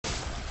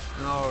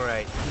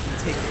Alright, we can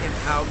take him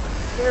out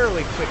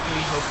fairly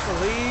quickly,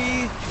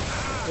 hopefully,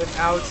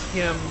 without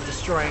him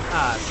destroying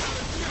us.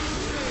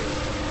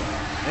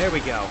 There we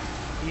go.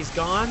 He's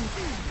gone.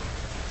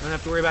 Don't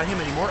have to worry about him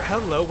anymore.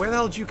 Hello, where the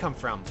hell did you come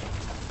from?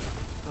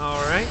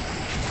 Alright.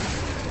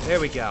 There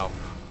we go.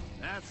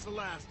 That's the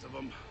last of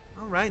them.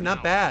 Alright,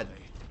 not bad.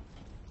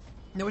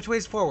 Now, which way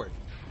is forward?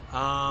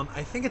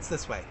 I think it's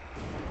this way.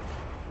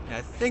 Yeah,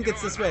 I think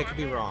it's this way. I could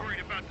be wrong. I'm worried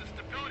about the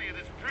stability of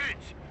this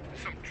bridge.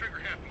 Some trigger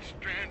happy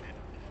stranded.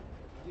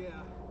 Yeah,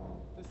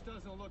 this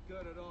doesn't look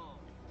good at all.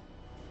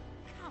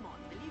 Come on,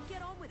 will you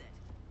get on with it?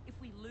 If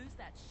we lose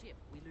that ship,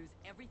 we lose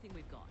everything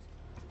we've got.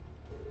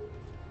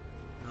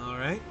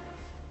 Alright.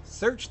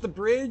 Search the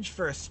bridge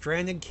for a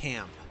stranded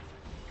camp.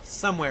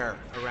 Somewhere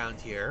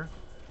around here.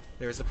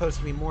 There's supposed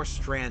to be more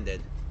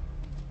stranded.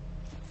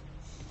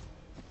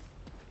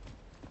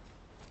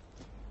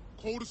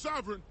 Call the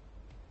Sovereign!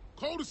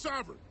 Call the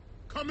Sovereign!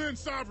 Come in,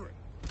 Sovereign!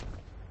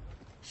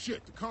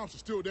 Shit, the comps are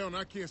still down and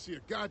I can't see a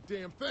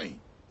goddamn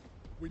thing.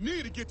 We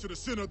need to get to the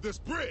center of this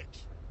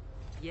bridge.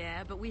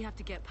 Yeah, but we have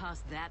to get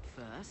past that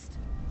first.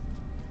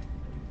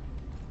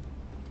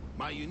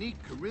 My unique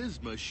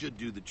charisma should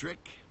do the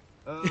trick.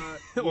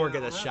 Or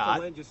get a I'll shot. have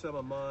to lend you some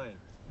of mine.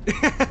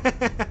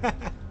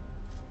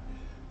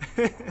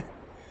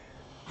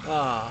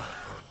 Ah,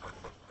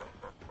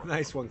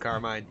 nice one,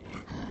 Carmine.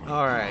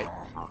 Alright.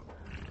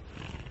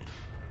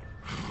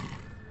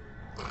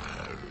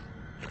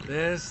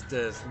 This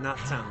does not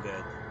sound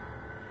good.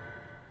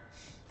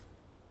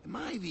 Am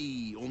I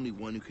the only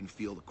one who can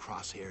feel the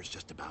crosshairs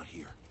just about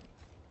here?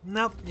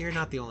 Nope, you're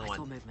not the only I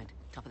saw one. movement.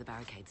 Top of the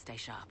barricade. Stay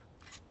sharp.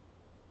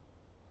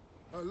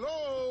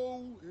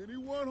 Hello?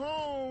 Anyone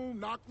home?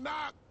 Knock,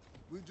 knock.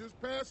 We just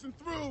passing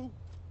through.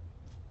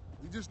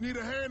 We just need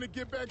a hand to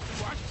get back to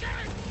our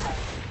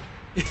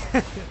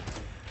shit.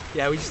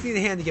 Yeah, we just need a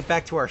hand to get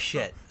back to our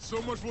shit.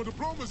 So much for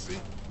diplomacy.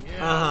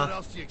 Yeah, what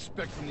else do you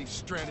expect from these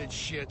stranded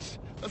shits?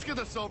 Let's get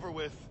this over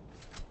with.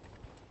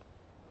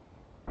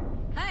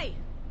 Hey!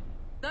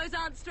 Those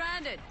aren't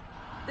stranded.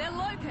 They're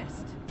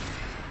Locust.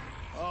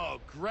 Oh,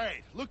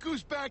 great. Look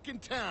who's back in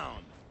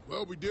town.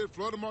 Well, we did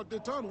flood them out their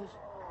tunnels.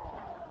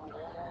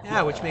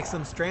 Yeah, which makes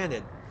them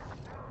stranded.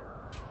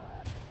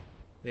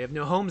 They have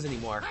no homes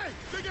anymore. Hey,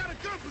 they got a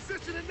gun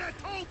position in that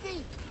toll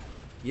booth.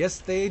 Yes,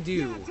 they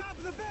do. Top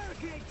of the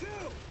barricade, too!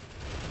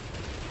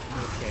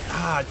 Okay.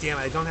 Ah, damn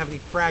it. I don't have any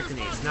frag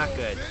grenades. Not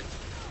good.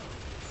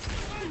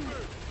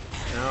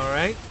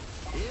 Alright.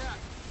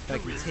 If I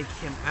can take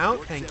him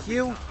out. Thank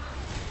you.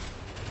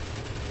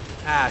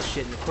 Ah,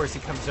 shit. And of course he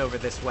comes over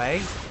this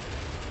way.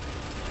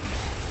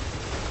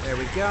 There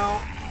we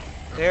go.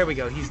 There we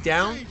go. He's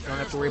down. Don't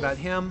have to worry about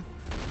him.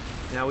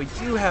 Now we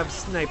do have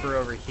Sniper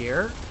over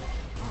here.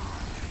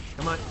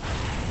 Come on.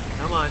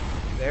 Come on.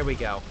 There we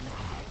go.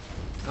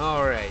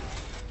 Alright.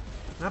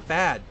 Not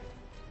bad.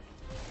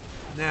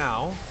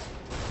 Now,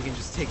 we can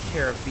just take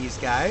care of these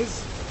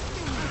guys.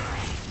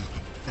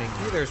 Thank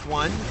you. There's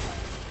one.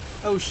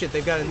 Oh shit,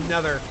 they've got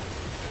another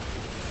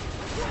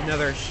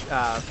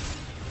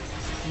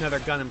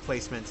gun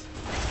emplacement.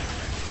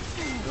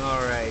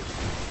 Alright.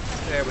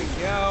 There we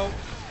go.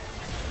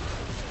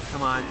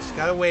 Come on, just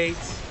gotta wait.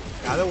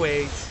 Gotta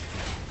wait.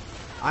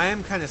 I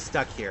am kind of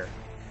stuck here.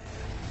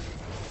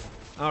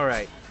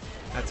 Alright.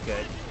 That's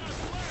good.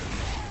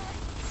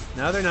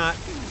 No, they're not.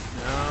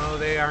 No,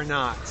 they are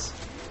not.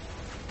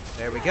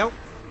 There we go.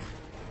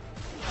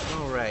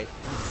 Alright.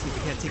 Let's see if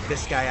we can't take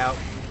this guy out.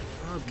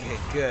 Okay,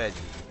 good.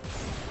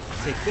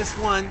 Take this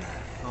one.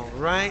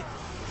 Alright.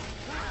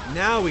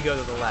 Now we go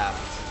to the left.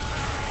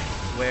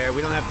 Where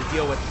we don't have to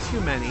deal with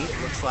too many,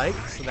 it looks like.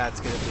 So that's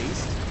good at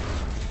least.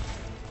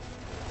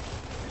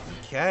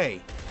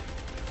 Okay.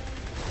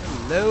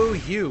 Hello,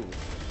 you.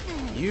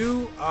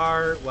 You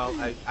are... Well,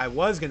 I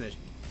was gonna...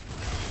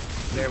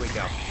 There we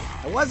go.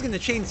 I was gonna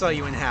chainsaw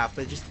you in half,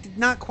 but it just did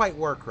not quite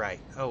work right.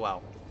 Oh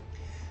well.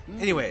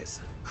 Anyways.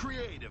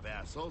 Creative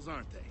assholes,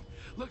 aren't they?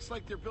 Looks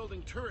like they're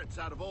building turrets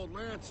out of old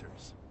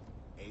Lancers.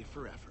 A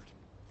for effort.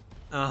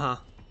 Uh-huh.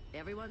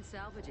 Everyone's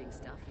salvaging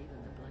stuff,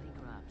 even the bloody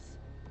grubs.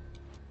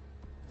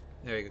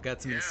 There we go.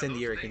 Got some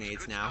incendiary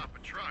grenades now. Stop a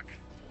truck,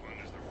 as long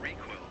as the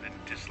recoil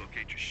didn't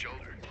dislocate your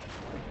shoulder.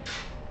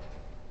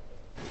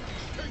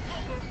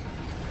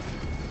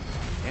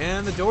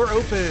 And the door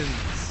opens.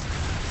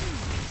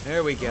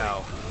 There we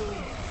go.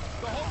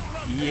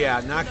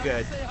 Yeah, not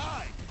good.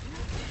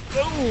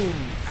 Boom!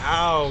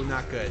 Ow,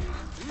 not good.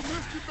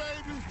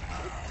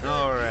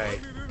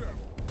 Alright.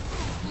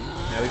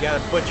 Now we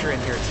got a butcher in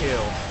here too.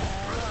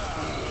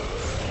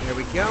 There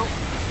we go.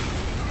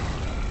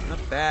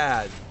 Not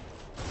bad.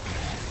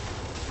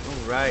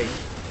 Alright.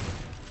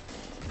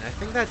 And I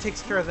think that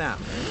takes care of them.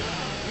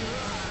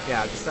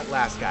 Yeah, just that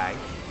last guy.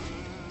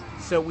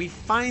 So we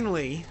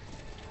finally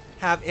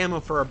have ammo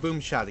for our boom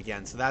shot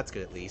again, so that's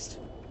good at least.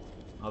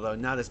 Although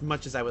not as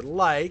much as I would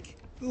like.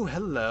 Ooh,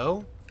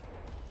 hello.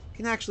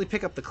 Can actually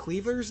pick up the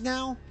cleavers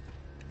now?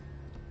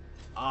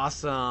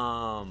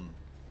 Awesome.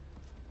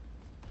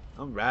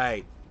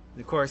 Alright.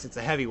 And of course, it's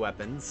a heavy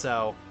weapon,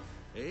 so...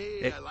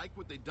 Hey, I like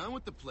what they've done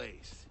with the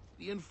place.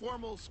 The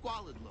informal,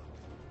 squalid look.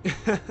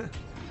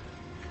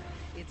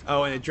 It's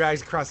Oh, and it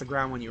drags across the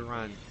ground when you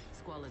run.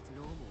 Squalid's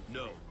normal.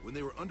 No, when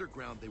they were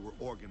underground, they were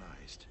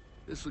organized.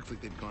 This looks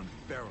like they've gone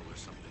feral or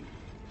something.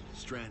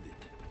 Stranded.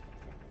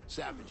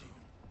 Savage even.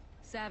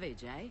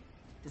 Savage, eh?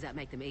 Does that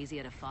make them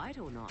easier to fight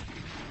or not?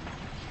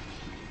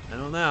 I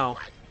don't know.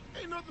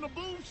 Ain't nothing a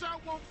boom shot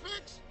won't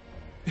fix.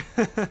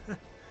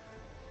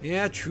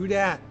 Yeah, true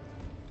that.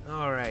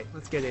 Alright,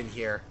 let's get in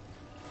here.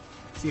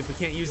 See if we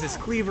can't use this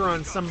cleaver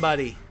on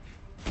somebody.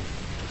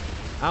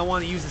 I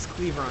want to use this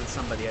cleaver on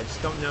somebody. I just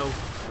don't know.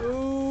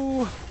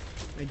 Ooh,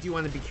 I do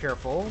want to be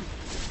careful.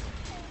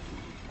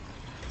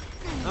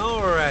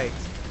 Alright.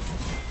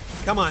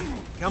 Come on.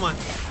 Come on.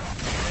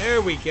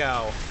 There we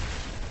go.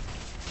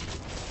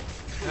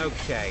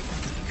 Okay.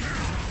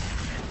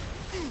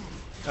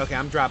 Okay,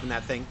 I'm dropping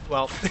that thing.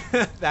 Well,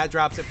 that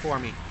drops it for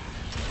me.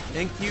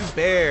 Thank you,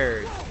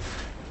 Baird.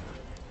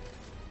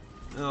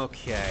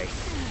 Okay.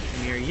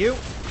 Near you.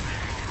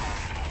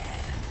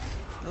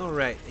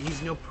 Alright,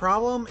 he's no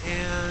problem,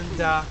 and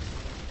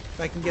if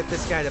I can get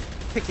this guy to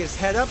pick his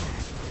head up,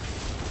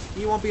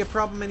 he won't be a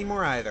problem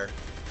anymore either.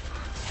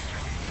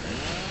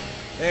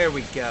 There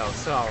we go.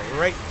 Saw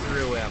right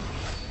through him.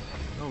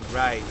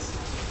 Alright.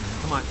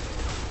 Come on.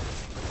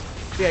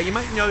 Yeah, you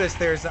might notice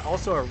there's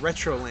also a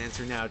Retro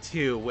Lancer now,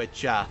 too,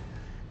 which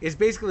is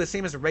basically the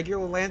same as a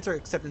regular Lancer,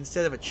 except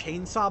instead of a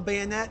chainsaw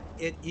bayonet,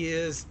 it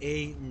is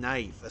a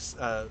knife,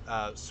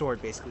 a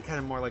sword, basically, kind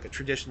of more like a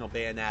traditional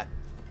bayonet.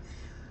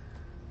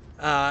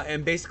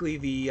 And basically,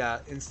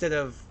 instead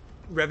of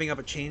revving up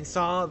a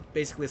chainsaw,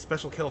 basically a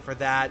special kill for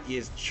that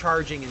is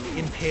charging and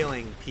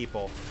impaling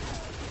people.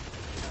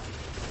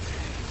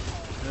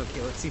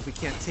 Okay, let's see if we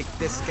can't take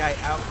this guy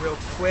out real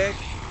quick.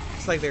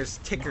 Looks like there's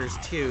tickers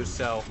too,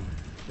 so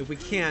if we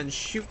can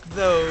shoot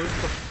those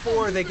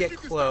before they get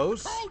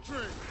close.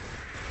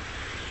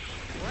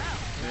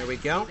 There we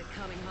go.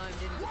 Coming home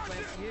didn't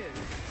depress you.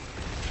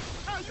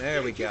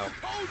 There we go.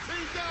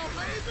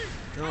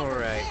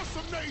 Alright.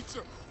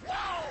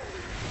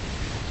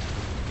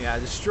 Yeah,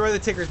 destroy the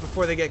tickers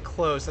before they get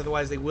close,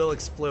 otherwise they will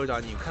explode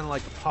on you, kind of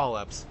like the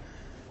polyps.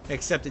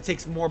 Except it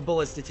takes more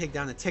bullets to take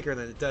down a ticker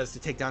than it does to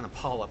take down a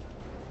polyp.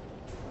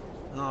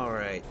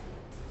 Alright.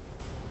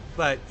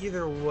 But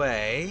either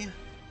way,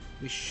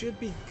 we should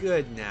be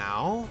good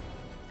now.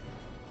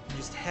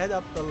 Just head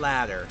up the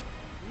ladder.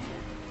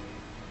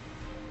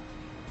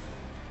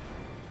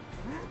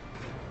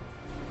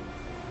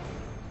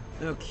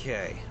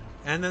 Okay.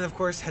 And then, of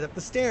course, head up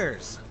the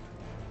stairs.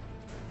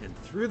 And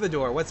through the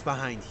door. What's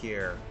behind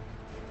here?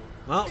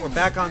 Well, we're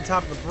back on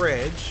top of the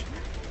bridge.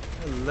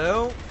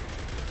 Hello?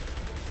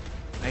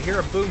 I hear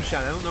a boom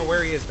shot. I don't know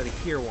where he is, but I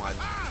hear one.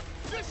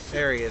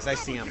 There he is. I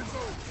see him.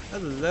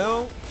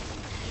 Hello?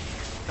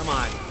 Come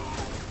on.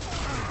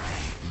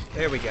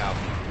 There we go.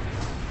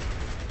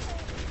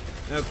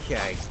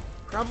 Okay.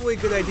 Probably a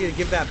good idea to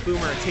give that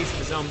boomer a taste of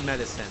his own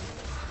medicine.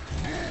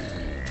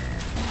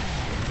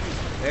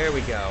 There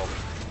we go.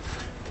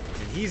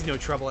 And he's no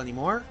trouble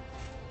anymore.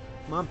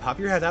 Come on, pop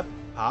your head up.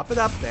 Pop it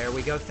up. There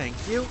we go. Thank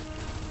you.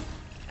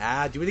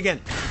 Ah, do it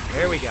again.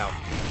 There we go.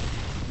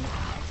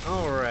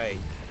 Alright.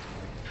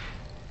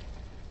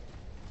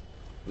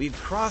 We've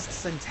crossed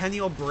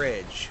Centennial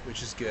Bridge,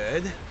 which is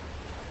good.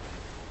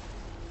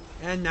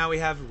 And now we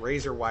have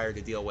razor wire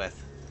to deal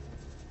with.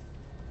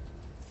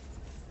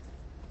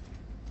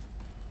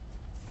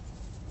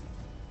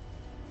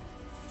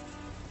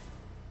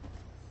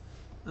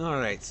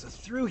 Alright, so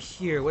through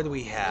here, what do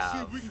we See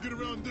have? if we can get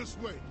around this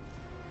way.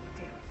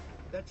 Damn it.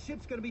 That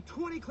ship's gonna be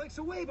 20 clicks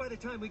away by the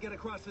time we get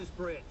across this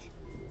bridge.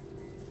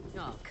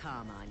 Oh,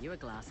 come on. You're a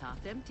glass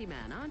half empty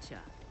man, aren't you?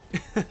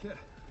 Yeah.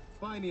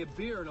 Buy me a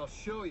beer and I'll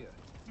show you.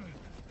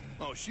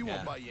 Oh, she Yeah.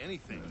 won't buy you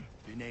anything.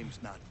 Your name's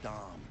not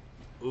Dom.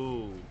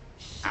 Ooh.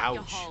 Your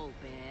Ouch. whole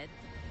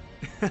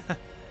bed.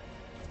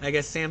 I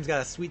guess Sam's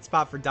got a sweet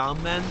spot for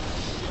Dom then.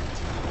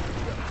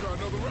 Gotta try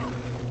another route.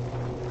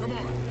 Come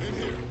on, in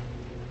here.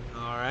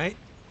 Alright.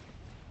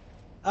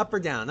 Up or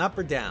down? Up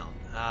or down?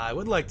 I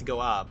would like to go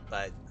up,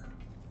 but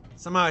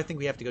somehow I think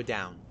we have to go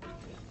down.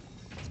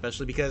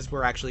 Especially because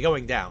we're actually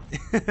going down.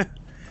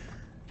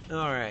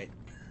 Alright.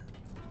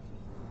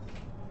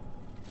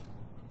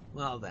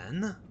 Well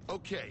then.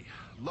 Okay,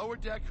 lower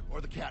deck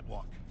or the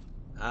catwalk?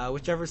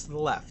 Whichever's to the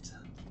left.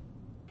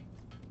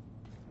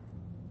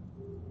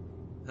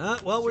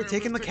 Well, we're Sam,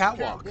 taking the let's take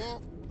catwalk.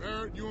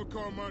 Barrett, you and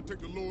Carmine take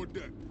the lower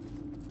deck.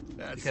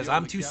 That's Because the I'm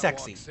only too catwalk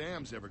sexy.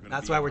 Sam's ever gonna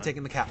That's be why we're on.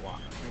 taking the catwalk.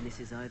 When this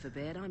is over,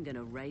 bed, I'm going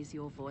to raise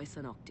your voice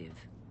an octave.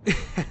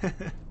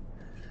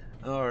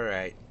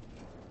 Alright.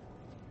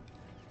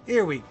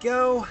 Here we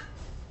go.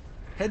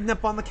 Heading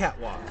up on the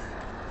catwalk.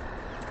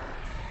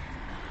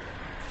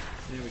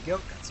 There we go.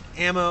 Got some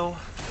ammo.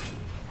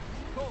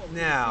 Cole, you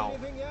Now. see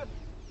anything yet?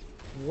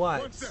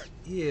 What One sec.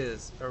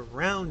 is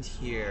around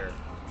here?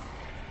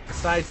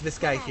 Besides this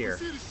guy Come on, we here.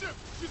 see the ship.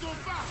 She's on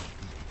fire.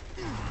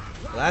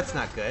 Well, that's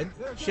not good.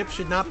 Ship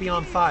should not be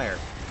on fire.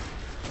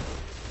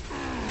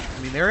 I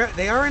mean,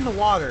 they are in the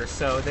water,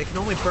 so they can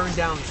only burn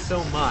down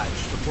so much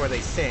before they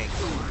sink.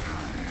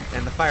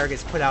 and the fire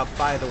gets put out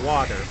by the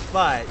water.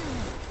 But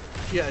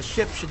yeah, a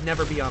ship should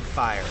never be on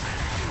fire.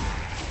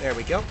 There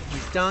we go.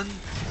 He's done.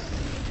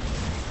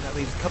 That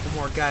leaves a couple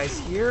more guys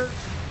here.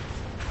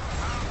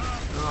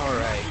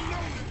 Alright.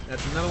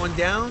 That's another one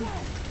down.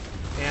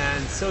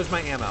 And so is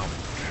my ammo.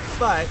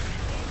 But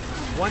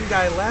one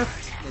guy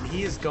left, and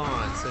he is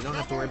gone, so I don't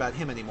have to worry about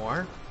him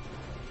anymore.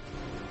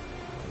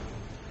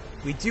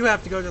 We do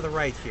have to go to the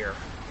right here.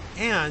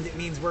 And it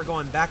means we're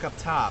going back up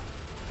top.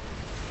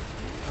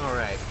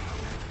 Alright.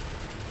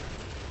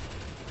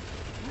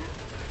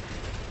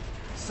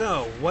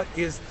 So, what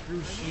is through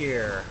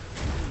here?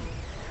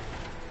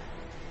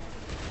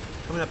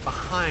 Coming up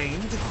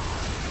behind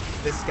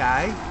this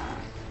guy.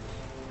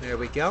 There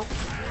we go.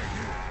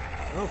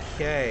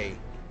 Okay.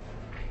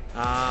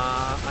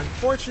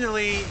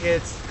 Unfortunately,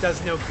 it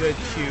does no good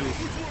to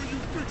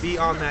be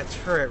on that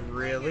turret,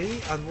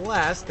 really.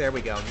 Unless, there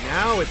we go.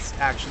 Now it's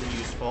actually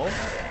useful.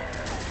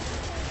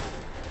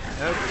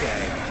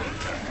 Okay.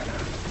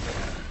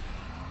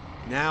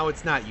 Now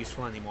it's not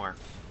useful anymore.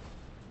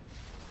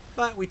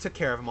 But we took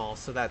care of them all,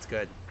 so that's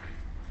good.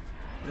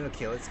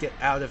 Okay, let's get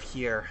out of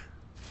here.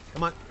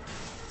 Come on.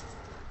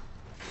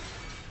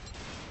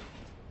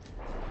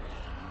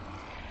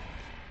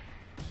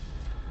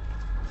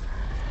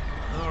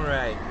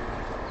 Alright.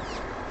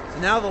 So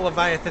now the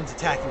Leviathan's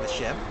attacking the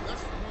ship.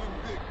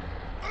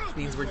 Which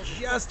means we're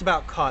just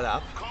about caught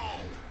up. Cole,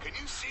 can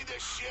you see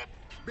this ship?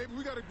 Baby,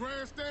 we got a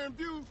grandstand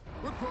view.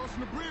 We're crossing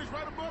the bridge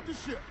right above the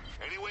ship.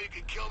 Any way you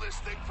can kill this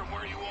thing from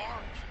where you are?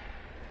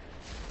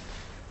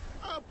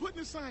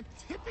 Putting it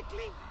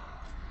scientifically?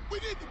 We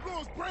need to blow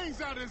his brains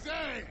out of his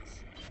ass.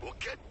 We'll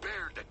get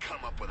Baird to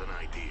come up with an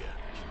idea.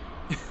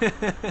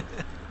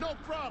 No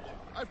problem.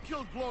 I've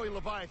killed glowy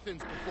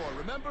leviathans before,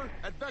 remember?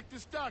 At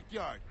Vector's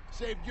Stockyard.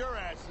 Saved your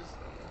asses.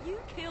 You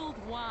killed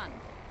one,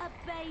 a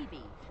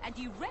baby, and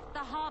you wrecked the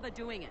harbor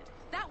doing it.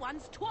 That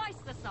one's twice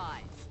the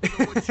size.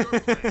 So what's your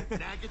plan?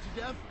 Nag it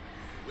to death?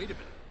 Wait a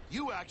minute.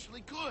 You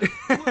actually could.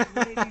 Look,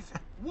 ladies,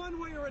 one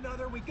way or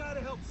another, we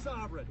gotta help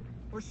Sovereign.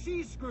 Or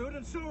she's screwed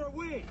and so are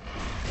we.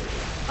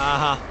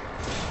 Uh-huh.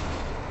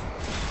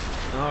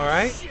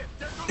 Alright. Shit,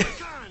 there go the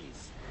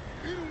guns.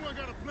 Either one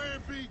got a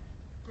plan B,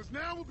 because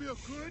now will be a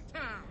good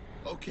time.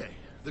 Okay,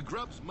 the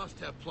grubs must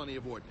have plenty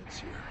of ordnance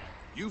here.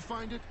 You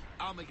find it,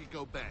 I'll make it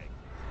go bang.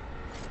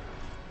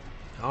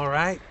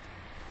 Alright.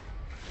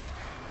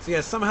 So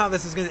yeah, somehow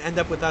this is going to end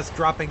up with us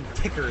dropping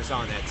tickers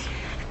on it.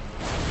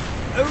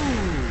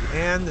 Oh,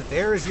 and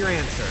there's your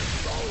answer.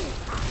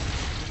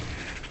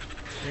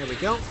 There we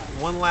go.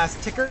 One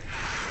last ticker.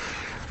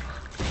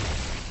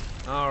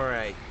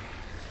 Alright.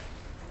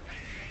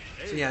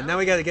 So yeah, now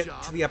we gotta get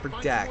to the upper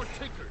deck.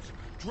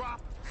 Drop,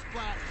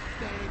 splat,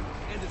 bang,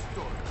 end of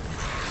story.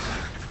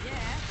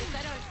 Yeah, if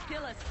they don't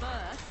kill us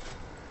first.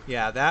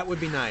 Yeah, that would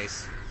be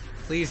nice.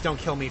 Please don't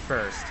kill me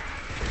first.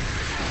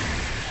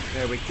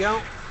 There we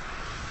go.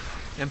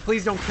 And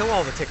please don't kill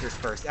all the tickers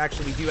first.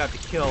 Actually, we do have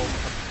to kill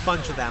a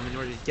bunch of them in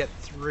order to get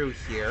through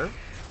here.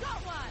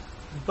 Got one.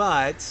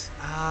 But,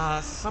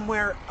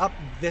 somewhere up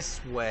this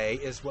way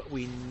is what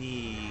we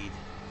need.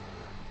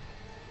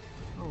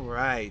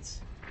 Alright.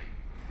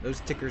 Those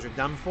tickers are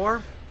done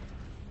for.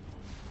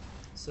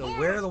 So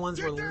where are the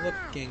ones we're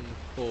looking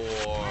for?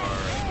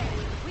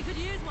 We could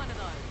use one of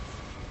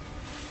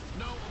those.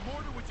 No, a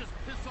mortar would just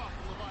piss off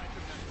the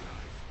Leviathan next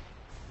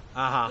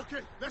time. Uh-huh.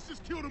 Okay, let's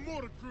just kill the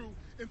mortar crew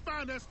and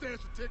find that stash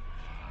of tickets.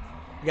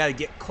 We gotta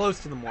get close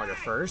to the mortar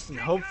first, and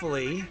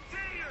hopefully...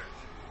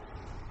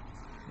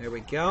 There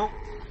we go.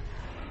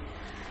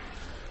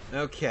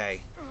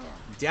 Okay.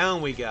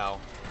 Down we go.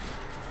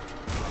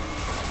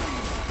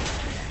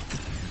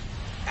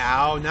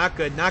 Ow, not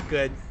good, not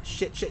good.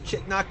 Shit, shit,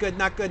 shit, not good,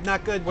 not good,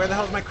 not good. Where the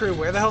hell's my crew?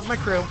 Where the hell's my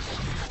crew?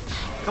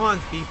 Come on,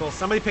 people.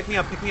 Somebody pick me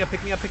up, pick me up,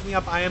 pick me up, pick me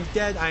up. I am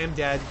dead, I am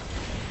dead.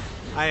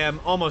 I am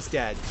almost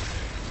dead.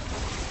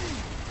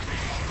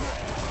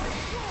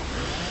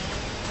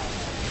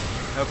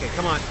 Okay,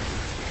 come on.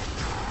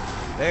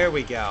 There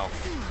we go.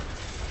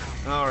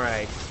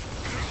 Alright.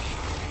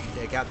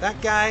 Take out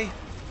that guy.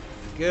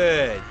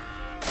 Good.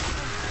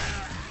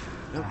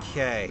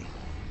 Okay.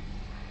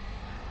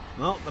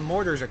 Well, the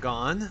mortars are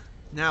gone.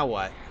 Now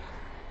what?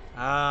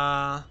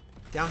 Down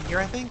here,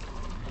 I think?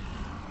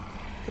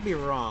 Could be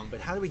wrong,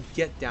 but how do we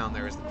get down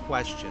there is the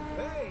question.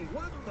 Hey,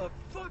 what the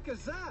fuck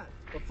is that?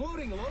 A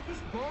floating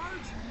locust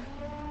barge?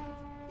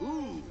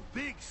 Ooh,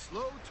 big,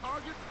 slow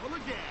target full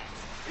of gas.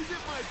 Is it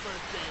my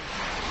birthday?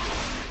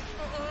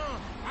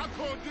 I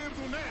call dibs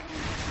on that.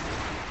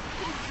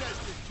 Who says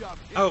this job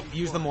Oh, isn't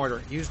use the fun?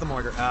 mortar. Use the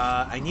mortar.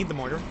 I need the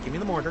mortar. Give me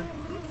the mortar.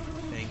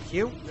 Thank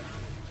you.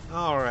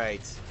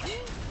 Alright.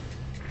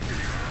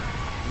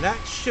 That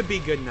should be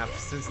good enough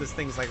since this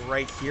thing's like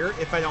right here.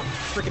 If I don't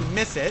freaking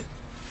miss it.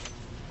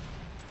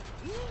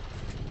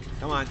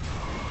 Come on.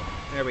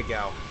 There we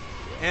go.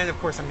 And of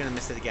course I'm gonna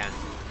miss it again.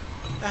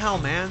 The hell,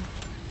 man?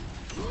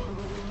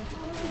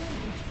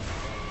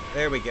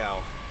 There we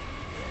go.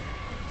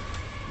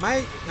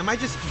 Am I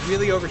just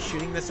really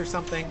overshooting this or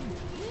something?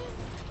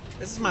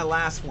 This is my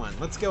last one.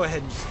 Let's go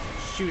ahead and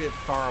shoot it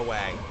far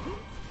away.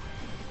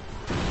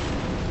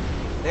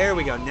 There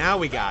we go. Now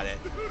we got it.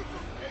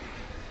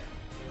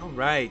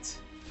 Alright.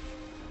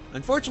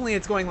 Unfortunately,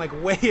 it's going like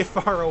way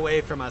far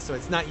away from us, so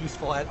it's not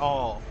useful at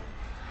all.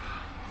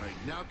 Alright,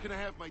 now can I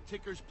have my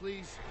tickers,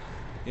 please?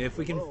 If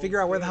we can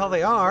figure out where the hell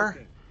they are.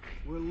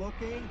 We're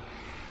looking.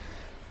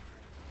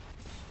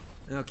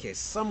 Okay,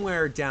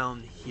 somewhere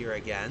down here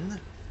again.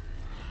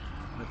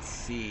 Let's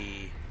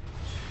see.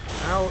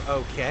 Oh,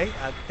 okay.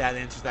 That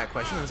answers that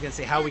question. I was going to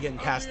say, how are we getting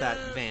past that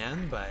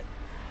van, but...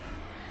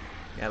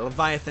 Yeah,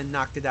 Leviathan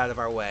knocked it out of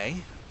our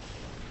way.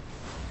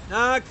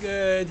 Not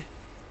good.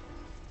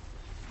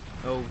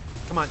 Oh,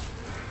 come on.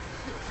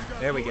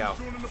 There we go.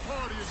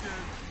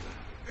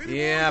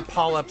 Yeah,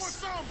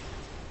 polyps.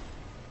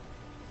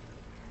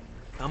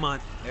 Come on.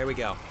 There we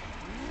go.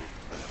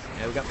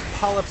 Yeah, we got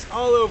polyps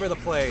all over the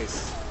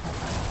place.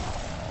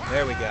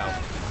 There we go.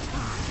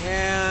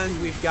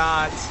 And we've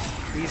got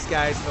these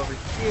guys over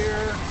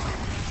here.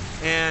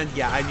 And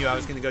yeah, I knew I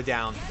was going to go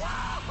down.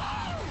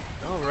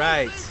 All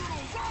right.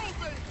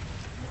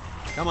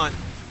 Come on.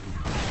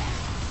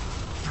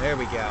 There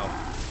we go.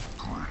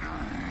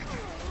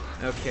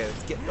 Okay,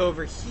 let's get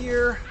over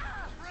here.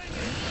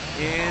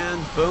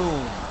 And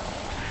boom.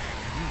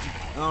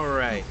 All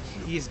right,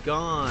 he's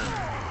gone.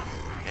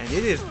 And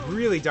it is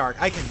really dark.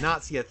 I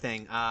cannot see a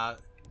thing. Can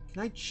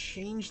I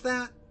change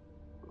that?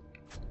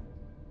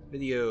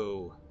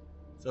 Video.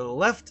 So the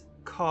left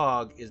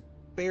cog is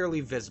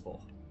barely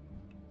visible.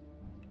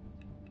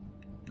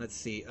 Let's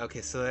see.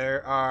 Okay, so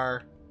there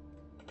are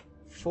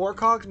 4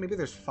 cogs. Maybe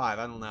there's 5.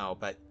 I don't know.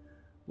 But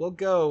we'll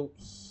go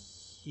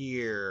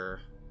here.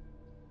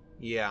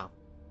 Yeah.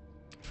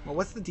 Well,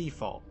 what's the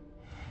default?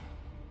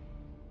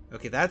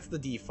 Okay, that's the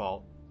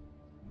default.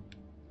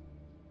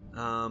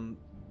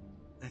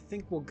 I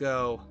think we'll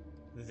go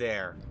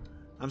there.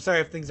 I'm sorry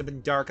if things have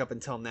been dark up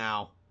until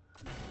now.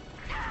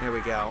 There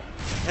we go.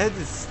 It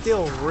is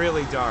still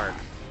really dark,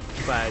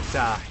 but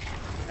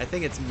I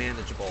think it's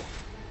manageable.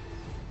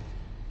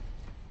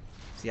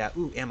 So yeah,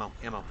 ooh, ammo.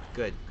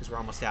 Good, because we're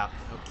almost out.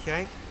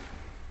 Okay.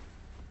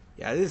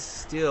 Yeah, it is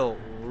still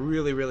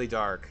really, really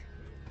dark.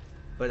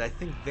 But I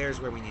think there's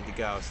where we need to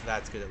go, so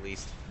that's good at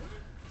least.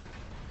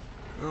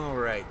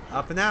 Alright,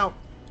 up and out.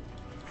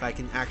 If I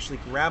can actually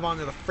grab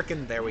onto the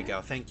frickin'... There we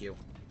go, thank you.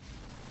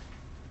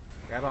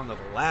 Grab onto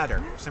the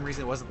ladder. For some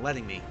reason it wasn't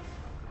letting me.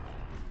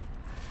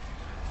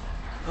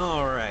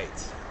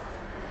 Alright.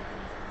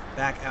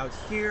 Back out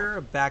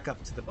here, back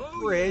up to the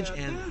bridge,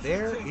 yeah, and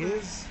there's there the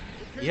is...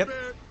 Okay, Yep. man.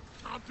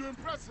 Time to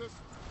impress us.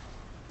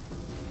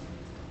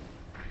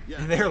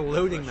 Yeah, They're no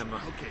loading pressure. them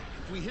up. Okay,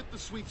 if we hit the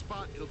sweet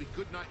spot, it'll be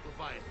good night,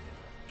 Leviathan.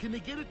 Can they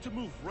get it to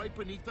move right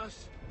beneath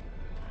us?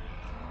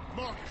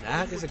 Marcus, That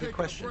while you is were a good taking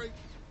question. break,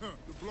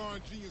 the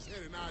blonde genius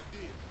had an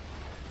idea.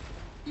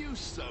 You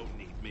so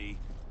need me.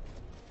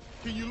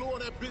 Can you lower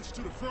that bitch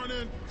to the front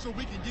end so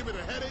we can give it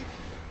a headache?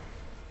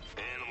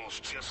 Animals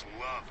just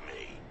love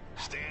me.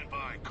 Stand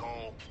by,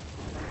 Cole.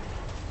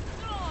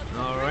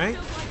 Alright.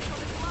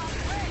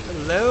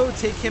 Hello,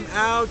 take him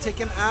out, take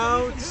him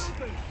out.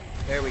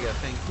 There we go,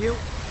 thank you.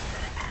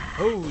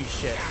 Holy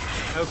shit.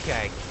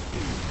 Okay.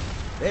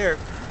 They're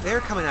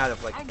coming out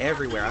of, like,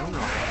 everywhere. I don't know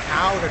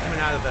how they're coming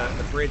out of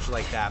the bridge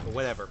like that, but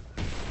whatever.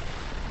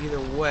 Either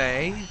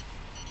way...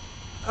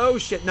 Oh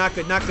shit, not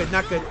good, not good,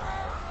 not good.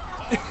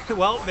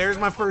 Well, there's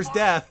my first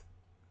death.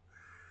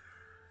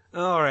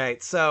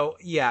 Alright, so,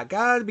 yeah,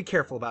 gotta be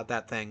careful about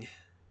that thing.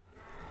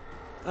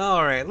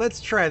 Alright,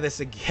 let's try this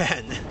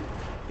again.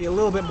 Be a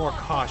little bit more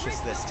cautious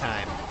this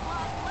time.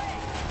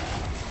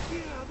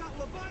 Yeah, that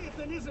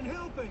Leviathan isn't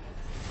helping.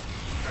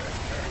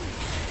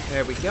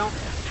 There we go.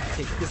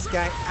 Take this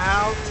guy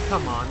out.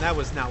 Come on, that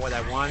was not what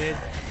I wanted.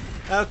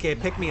 Okay,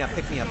 pick me up,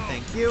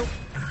 thank you.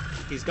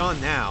 He's gone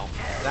now.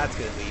 That's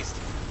good at least.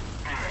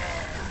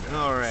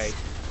 Alright,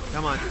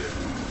 come on.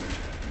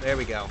 There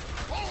we go.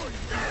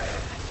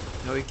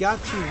 Now we've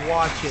got to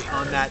watch it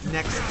on that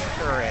next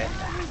turret.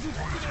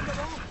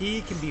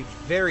 He can be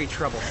very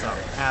troublesome,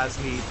 as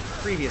we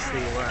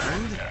previously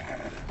learned.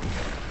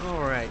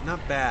 Alright,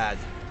 not bad.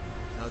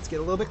 Now let's get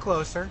a little bit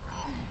closer.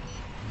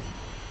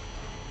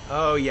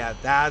 Oh yeah,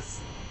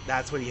 that's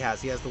what he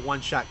has. He has the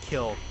one-shot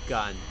kill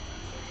gun.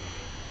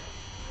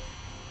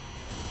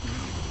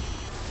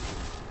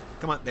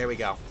 Come on, there we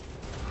go.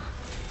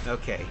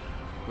 Okay,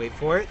 wait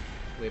for it.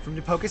 Wait for him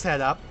to poke his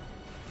head up.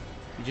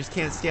 You just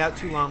can't stay out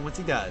too long once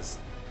he does.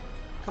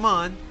 Come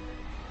on.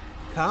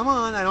 Come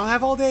on, I don't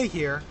have all day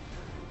here.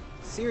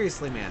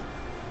 Seriously, man.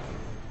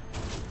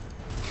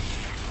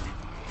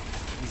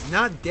 He's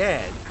not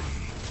dead.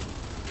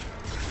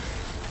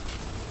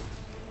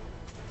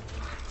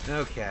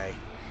 Okay.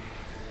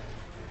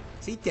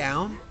 Is he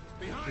down?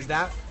 Is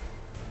that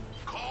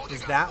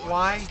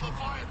why?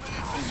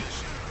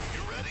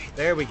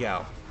 There we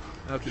go.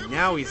 Okay,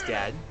 now he's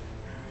dead.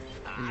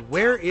 And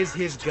where is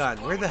his gun?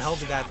 Where the hell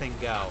did that thing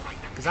go?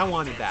 Because I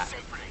wanted that.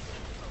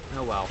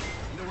 Oh well.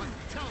 You know what?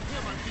 Tell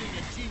him I'm being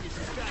a genius.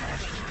 He's got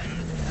it.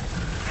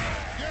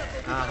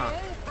 Uh-huh.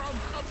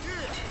 Up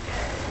here.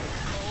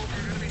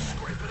 You're gonna be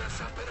scraping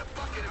us up in a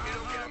bucket if you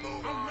don't get a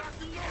move on.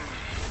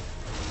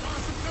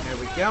 There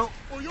we go.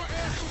 Or your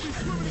ass will be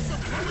swimming in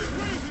some public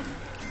prison.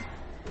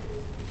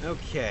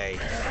 Okay.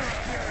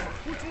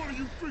 Which one of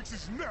you freaks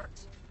is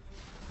next?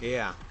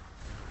 Yeah.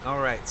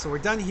 Alright, so we're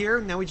done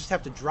here. Now we just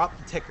have to drop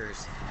the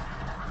tickers.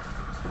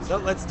 So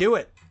let's do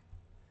it.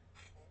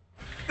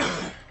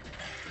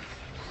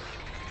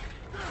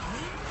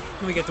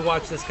 We get to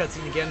watch this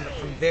cutscene again, but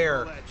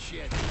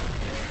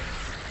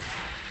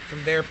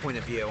from their point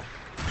of view.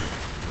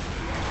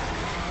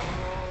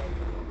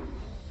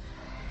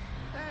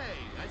 Hey,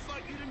 I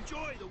thought you'd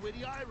enjoy the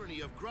witty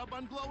irony of grub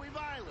on glowy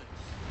violence.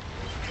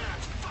 Yeah,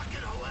 it's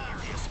fucking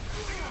hilarious.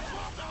 You're gonna blow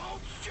up the whole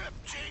ship,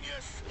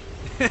 genius.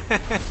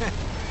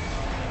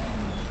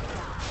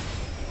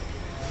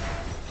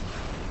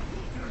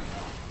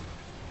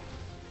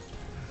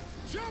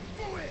 Jump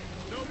for it!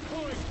 No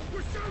point!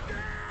 We're so dead!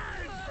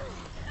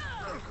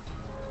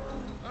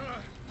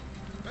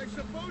 I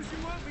suppose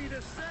you want me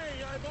to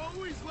say I've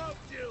always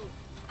loved you.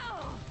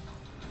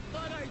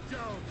 But I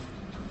don't.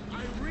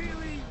 I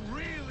really,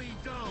 really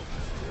don't.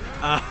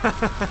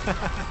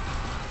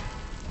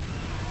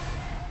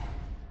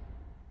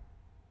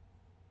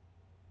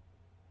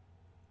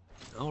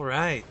 All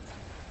right.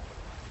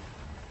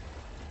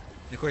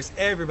 And of course,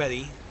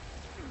 everybody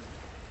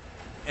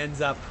ends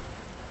up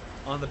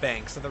on the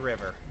banks of the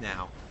river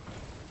now.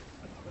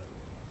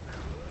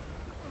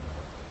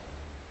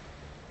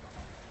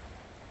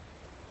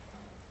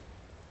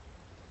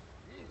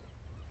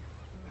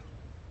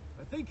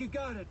 I think you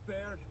got it,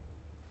 Baird.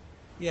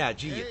 Yeah,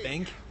 gee, you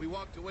think? We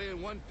walked away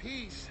in one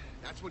piece.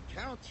 That's what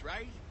counts,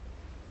 right?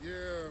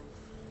 Yeah,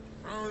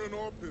 iron and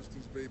all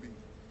pistons, baby.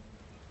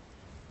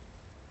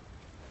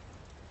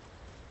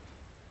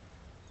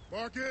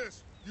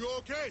 Marcus, you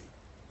okay?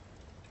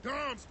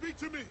 Dom, speak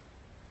to me.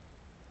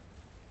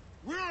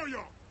 Where are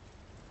y'all?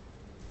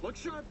 Look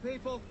sharp,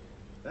 people.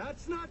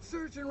 That's not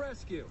search and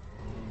rescue.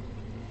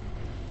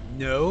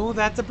 No,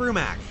 that's a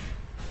Brumac.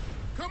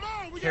 Come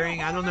on, we Carrying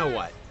gotta I don't haul know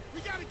ass. what. We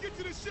gotta get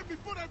to this ship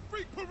before that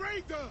freak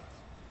parade does.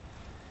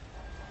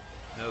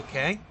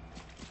 Okay.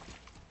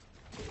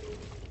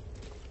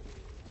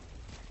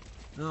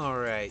 All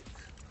right.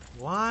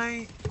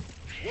 Why?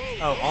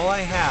 Oh, all I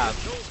have.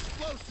 No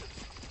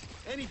explosives.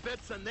 Any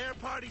bets on their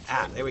party?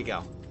 Ah, there we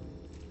go.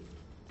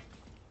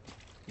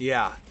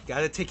 Yeah,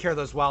 gotta take care of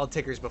those wild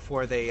tickers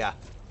before they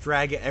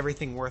drag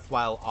everything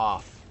worthwhile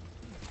off.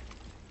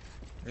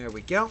 There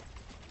we go.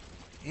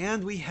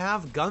 And we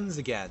have guns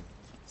again.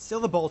 Still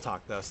the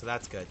Boltok though, so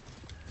that's good.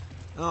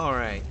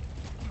 Alright.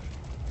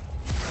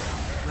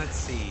 Let's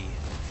see.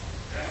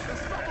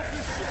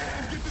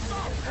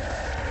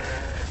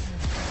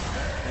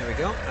 There we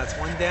go. That's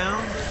one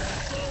down.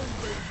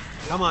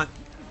 Come on.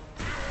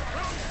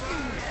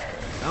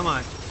 Come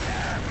on.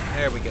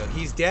 There we go.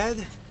 He's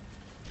dead.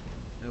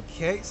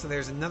 Okay, so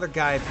there's another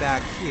guy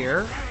back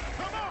here.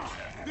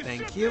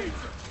 Thank you.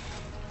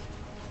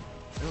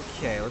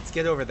 Okay, let's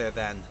get over there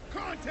then.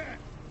 Contact.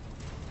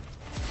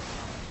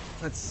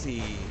 Let's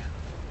see.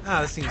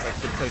 Ah, this seems like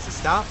a good place to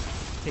stop.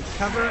 Take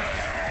cover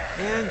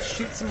and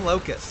shoot some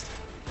locust.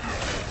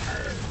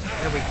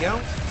 There we go.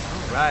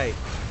 All right.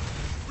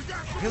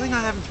 Really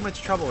not having too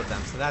much trouble with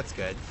them, so that's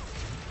good.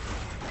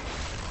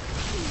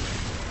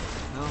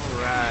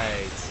 All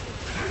right.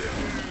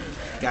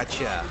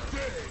 Gotcha.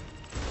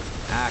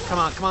 Ah, come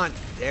on, come on.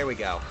 There we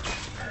go.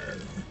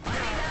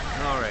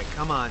 All right,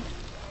 come on.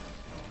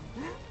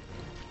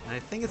 And I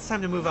think it's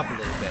time to move up a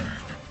little bit.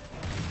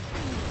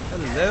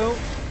 Hello.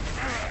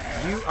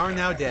 You are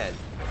now dead.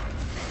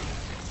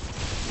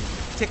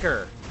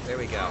 Ticker. There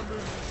we go.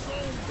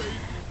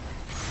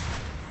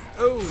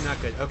 Oh,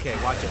 not good. Okay,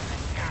 watch it.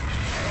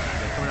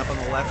 They're coming up on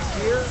the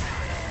left here.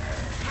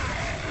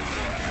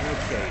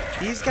 Okay,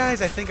 these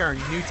guys I think are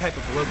a new type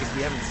of locust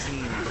we haven't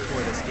seen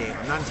before this game.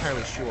 I'm not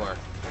entirely sure.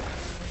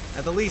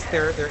 At the least,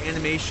 their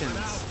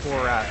animations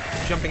for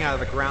jumping out of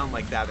the ground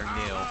like that are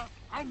new.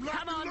 I'm locked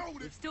Come on, and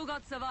loaded. we've still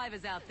got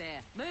survivors out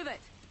there. Move it.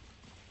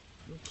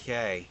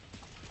 Okay.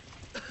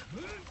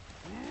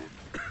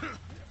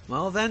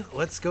 Well then,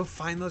 let's go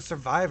find those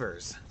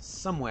survivors.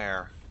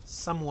 Somewhere.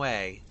 Some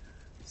way.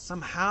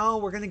 Somehow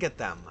we're gonna get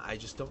them. I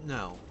just don't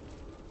know.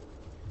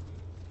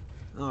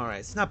 Alright,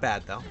 it's not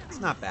bad though. It's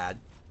not bad.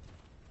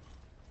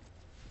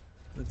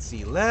 Let's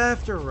see,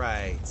 left or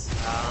right?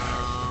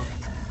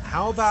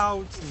 How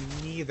about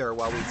neither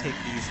while we take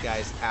these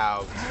guys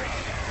out?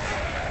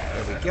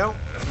 There we go.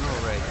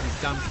 Alright,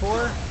 he's done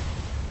for.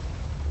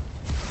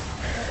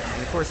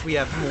 And of course we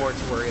have more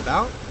to worry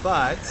about,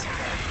 but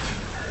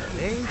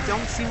they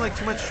don't seem like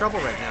too much trouble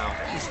right now.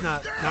 At least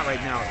not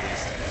right now at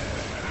least.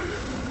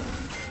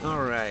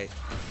 Alright.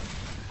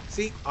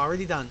 See,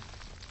 already done.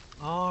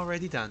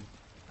 Already done.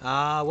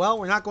 Well,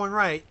 we're not going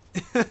right.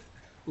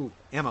 Ooh,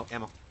 ammo.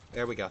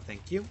 There we go,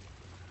 thank you.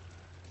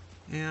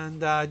 And,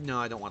 no,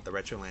 I don't want the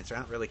Retro Lancer. I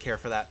don't really care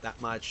for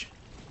that much.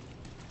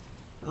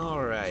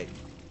 Alright.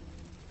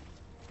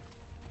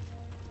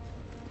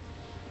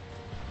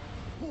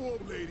 Poor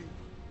old lady.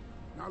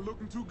 Not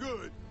looking too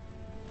good.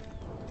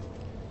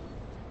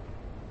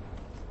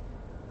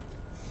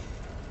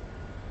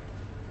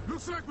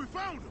 Looks like we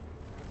found him.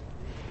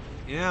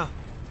 Yeah,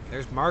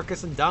 There's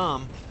Marcus and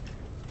Dom.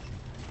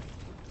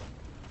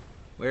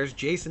 Where's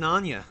Jason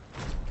Anya?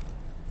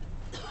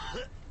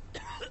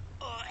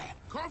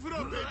 Cough it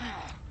up, baby.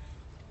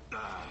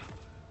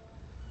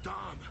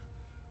 Dom.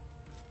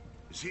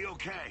 Is he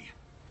okay?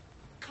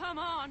 Come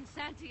on,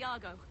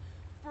 Santiago.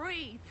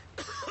 Breathe.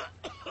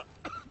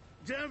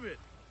 Damn it!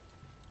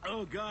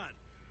 Oh, God.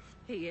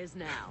 He is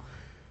now.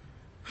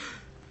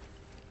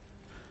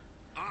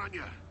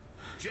 Anya.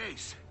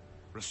 Jace.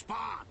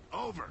 Respond.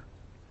 Over.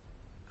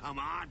 Come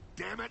on,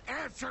 damn it.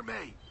 Answer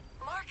me.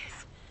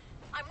 Marcus,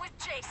 I'm with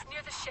Jace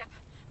near the ship.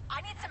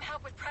 I need some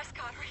help with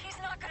Prescott or he's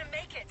not gonna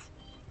make it.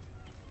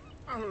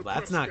 I heard Well,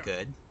 that's not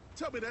Prescott. good.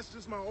 Tell me that's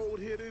just my old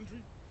head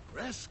injury?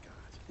 Prescott?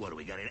 What, do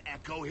we got an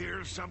echo here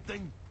or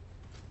something?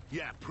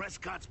 Yeah,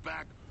 Prescott's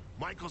back,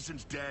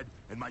 Michelson's dead,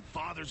 and my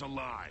father's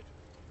alive.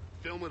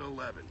 Film at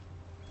 11.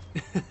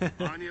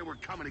 Anya, we're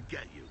coming to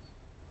get you.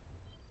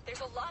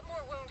 There's a lot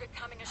more wounded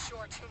coming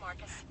ashore too,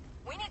 Marcus.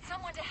 We need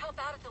someone to help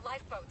out at the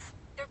lifeboats.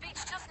 They're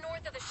beached just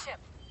north of the ship.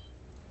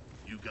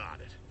 You got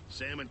it.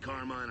 Sam and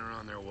Carmine are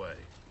on their way.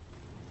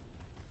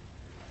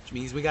 Which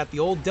means we got the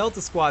old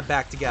Delta Squad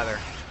back together.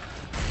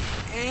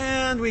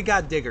 And we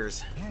got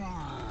diggers.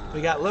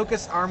 We got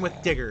Locust armed with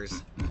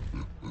diggers.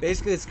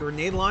 Basically, it's a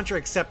grenade launcher,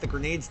 except the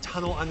grenades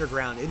tunnel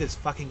underground. It is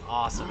fucking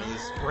awesome. It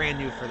is brand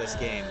new for this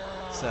game.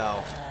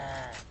 So,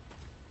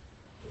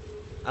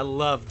 I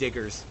love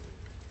diggers.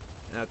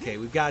 Okay,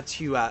 we've got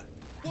to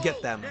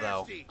get them,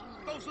 though. Nasty.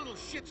 Those little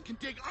shits can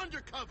dig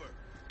undercover.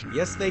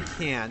 Yes, they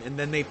can, and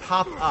then they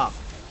pop up.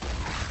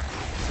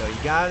 So you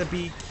gotta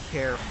be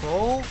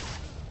careful.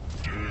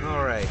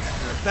 Alright,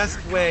 the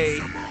best way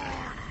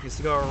is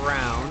to go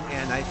around,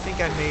 and I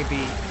think I may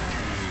be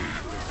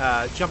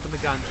jumping the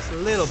gun just a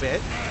little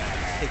bit.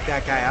 Take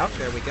that guy out.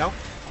 There we go.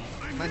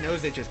 My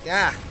nose itches.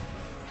 Ah!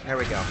 There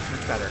we go.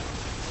 Much better.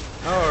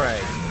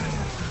 Alright.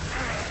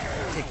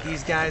 Take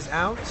these guys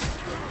out.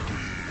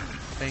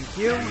 Thank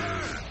you.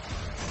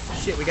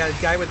 Shit, we got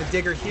a guy with a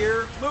digger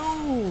here.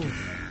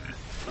 Move!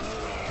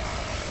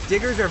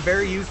 Diggers are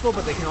very useful,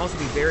 but they can also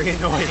be very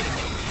annoying.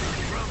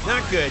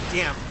 Not good,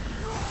 damn.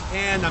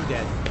 And I'm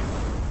dead.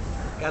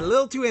 Got a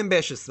little too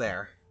ambitious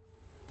there.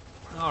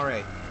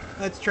 Alright,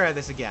 let's try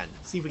this again.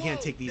 See if we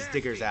can't take these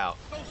diggers out.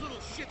 Those little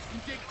shits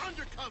can dig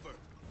undercover.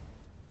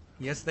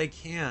 Yes, they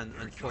can,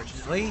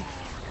 unfortunately.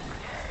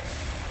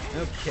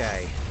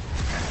 Okay.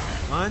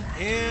 Come on,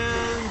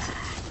 and...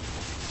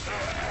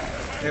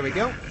 there we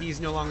go. He's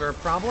no longer a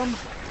problem.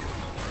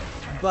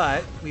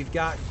 But we've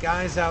got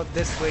guys out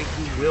this way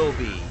who will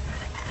be.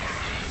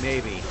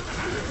 Maybe.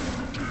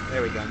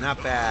 There we go.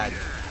 Not bad.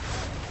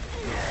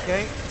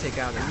 Okay. Take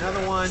out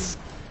another one.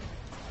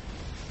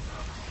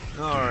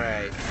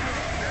 Alright.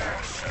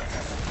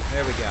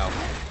 There we go.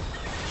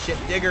 Shit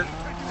digger.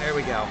 There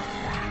we go.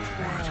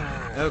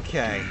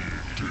 Okay.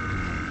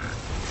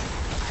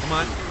 Come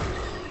on.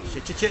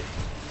 Shit, shit, shit.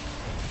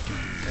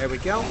 There we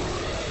go.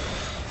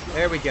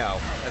 There we go.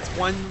 That's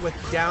one with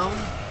down.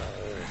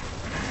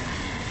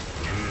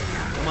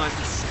 Come on.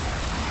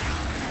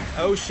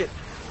 Oh shit.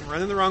 I'm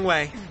running the wrong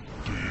way.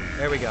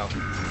 There we go.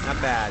 Not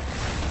bad.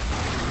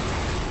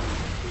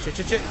 Shit,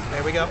 shit, shit.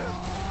 There we go.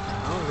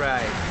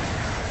 Alright.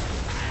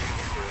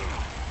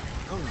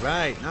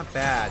 Alright. Not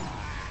bad.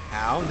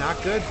 Ow.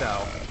 Not good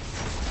though.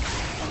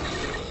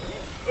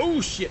 Oh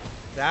shit.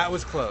 That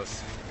was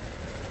close.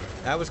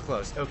 That was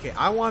close. Okay.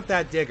 I want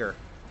that digger.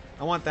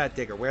 I want that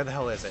digger. Where the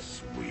hell is it?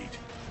 Sweet.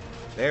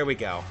 There we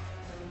go.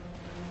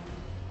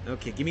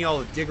 Okay, give me all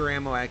the digger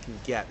ammo I can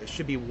get. There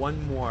should be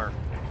one more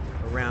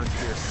around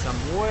here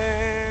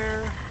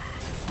somewhere.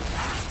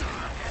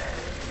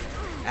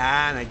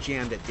 Ah, and I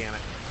jammed it, damn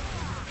it.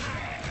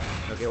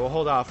 Okay, we'll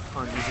hold off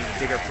on using the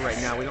digger for right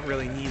now. We don't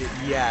really need it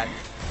yet.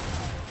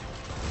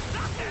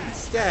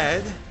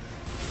 Instead,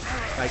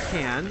 if I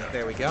can,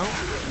 there we go,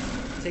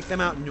 take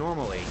them out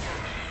normally.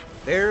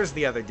 There's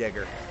the other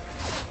digger.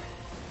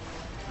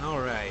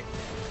 Alright.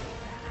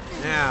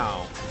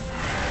 Now,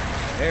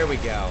 there we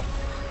go.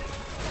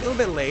 A little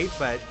bit late,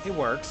 but it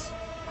works.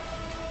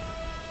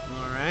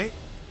 Alright.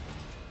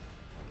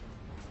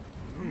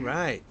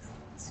 Alright.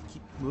 Let's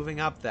keep moving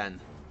up then.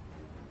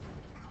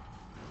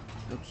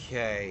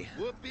 Okay.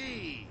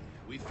 Whoopee!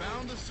 We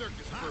found the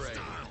circus parade.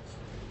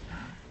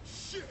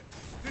 Shit!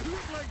 They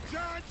look like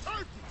giant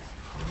turkeys!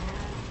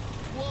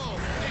 Whoa!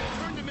 They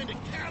turned them into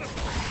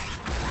catapults!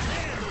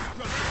 Man,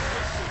 those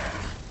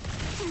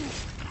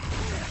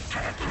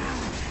trucks.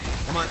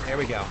 Come on, there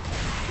we go.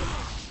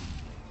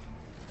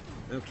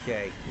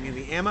 Okay, give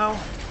me the ammo.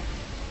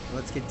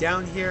 Let's get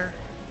down here.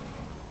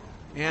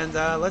 And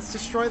let's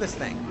destroy this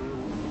thing.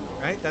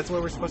 Right? That's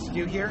what we're supposed to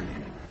do here.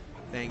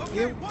 Thank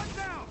you. One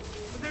down,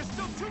 but there's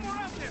still two more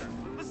out there.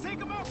 Let's take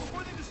them out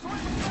before they destroy the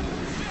front of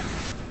the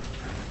ship.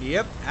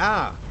 Yep.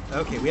 Ah.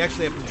 Okay, we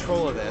actually have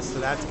control of this, so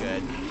that's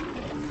good.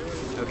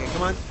 Okay,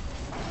 come on.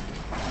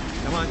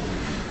 Come on.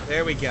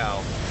 There we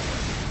go.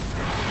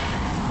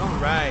 All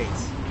right.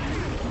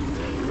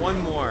 One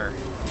more.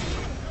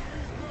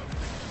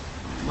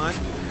 Come on.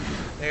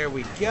 There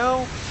we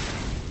go.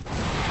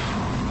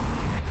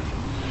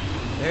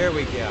 There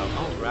we go.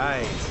 All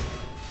right.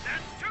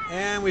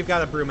 And we've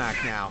got a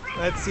Brumak now.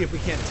 Let's see if we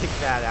can't take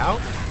that out.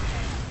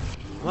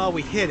 Well,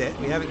 we hit it.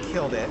 We haven't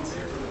killed it.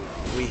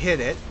 We hit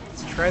it.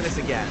 Let's try this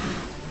again.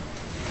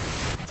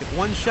 Took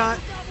one shot.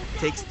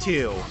 Takes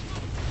two.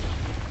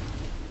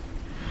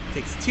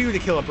 Takes two to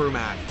kill a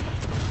Brumak.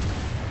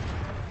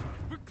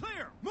 We're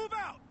clear. Move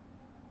out.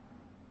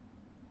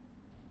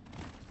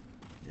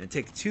 And it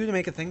takes two to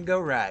make a thing go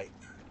right.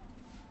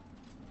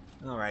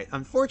 Alright.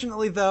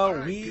 Unfortunately, though, All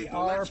right, we people,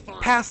 are that's fine.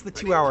 past the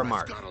I need 2-hour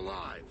mark. Prescott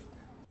alive.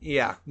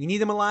 Yeah, we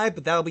need him alive,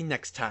 but that'll be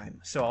next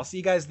time. So I'll see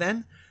you guys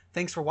then.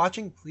 Thanks for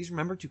watching. Please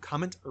remember to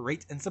comment,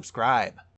 rate, and subscribe.